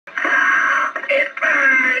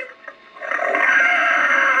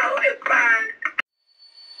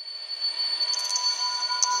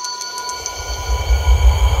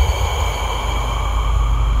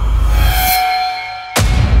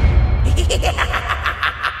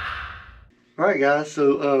Alright guys,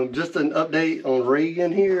 so just an update on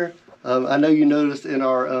Regan here. I know you noticed in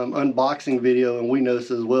our unboxing video, and we noticed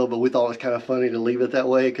as well, but we thought it was kind of funny to leave it that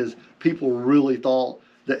way because people really thought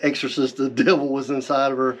the Exorcist, the devil, was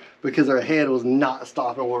inside of her because her head was not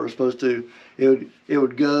stopping where it was supposed to. It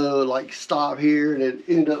would go like stop here and it'd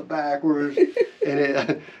end up backwards.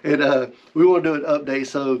 And we want to do an update,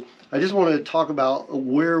 so I just want to talk about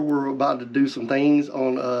where we're about to do some things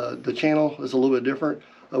on the channel. It's a little bit different.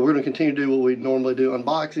 We're going to continue to do what we normally do,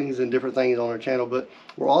 unboxings and different things on our channel, but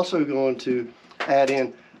we're also going to add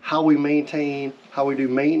in how we maintain, how we do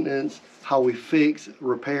maintenance, how we fix,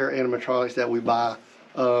 repair animatronics that we buy.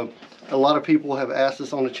 A lot of people have asked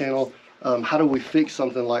us on the channel, how do we fix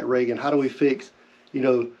something like Regan? How do we fix, you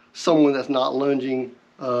know, someone that's not lunging?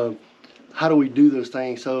 How do we do those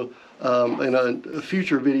things? So in a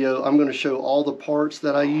future video, I'm going to show all the parts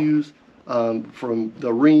that I use, from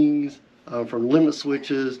the rings, from limit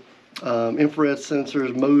switches, infrared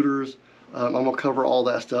sensors, motors. I'm going to cover all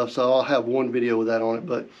that stuff, so I'll have one video with that on it.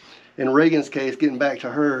 But in Regan's case, getting back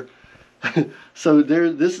to her, so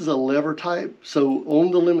this is a lever type. So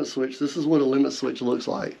on the limit switch, this is what a limit switch looks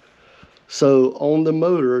like. So on the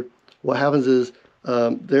motor, what happens is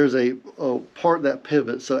there's a part that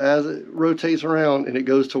pivots. So as it rotates around and it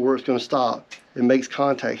goes to where it's going to stop, it makes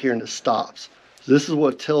contact here and it stops. So this is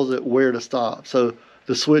what tells it where to stop. So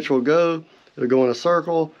the switch will go, it'll go in a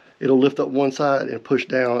circle, it'll lift up one side and push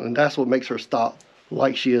down, and that's what makes her stop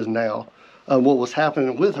like she is now. What was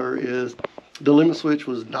happening with her is the limit switch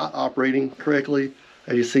was not operating correctly.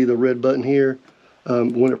 As you see the red button here,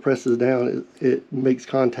 when it presses down, it makes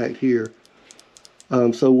contact here.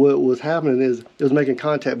 So what was happening is it was making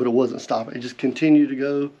contact, but it wasn't stopping. It just continued to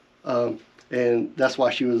go, and that's why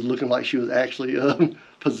she was looking like she was actually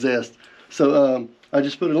possessed. So I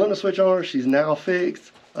just put a limit switch on her. She's now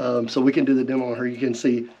fixed, so we can do the demo on her. You can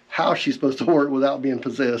see how she's supposed to work without being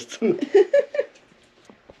possessed.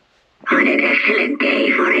 What an excellent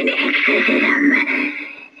day for an exorcism.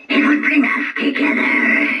 It will bring us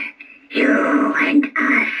together, you and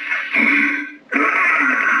us.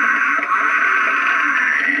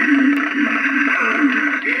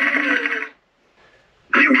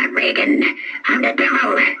 I'm not Regan, I'm the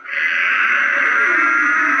devil.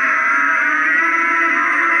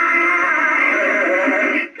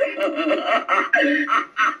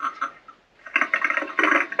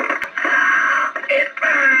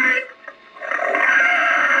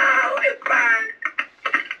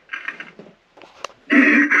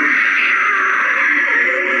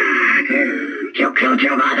 You killed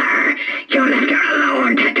your mother. You left her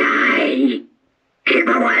alone to die. Keep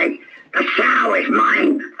away. The sow is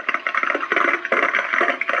mine.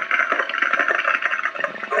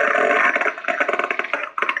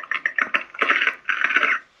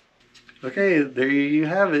 Okay, there you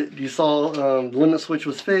have it. You saw the limit switch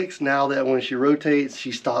was fixed. Now that when she rotates,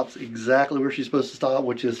 she stops exactly where she's supposed to stop,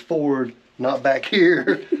 which is forward, not back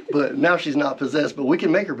here. But now she's not possessed, but we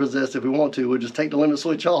can make her possessed if we want to. We'll just take the limit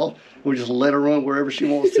switch off. We'll just let her run wherever she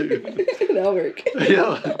wants to. That'll work.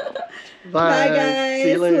 Yeah. Bye. Bye guys.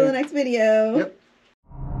 See you later. Till the next video. Yep.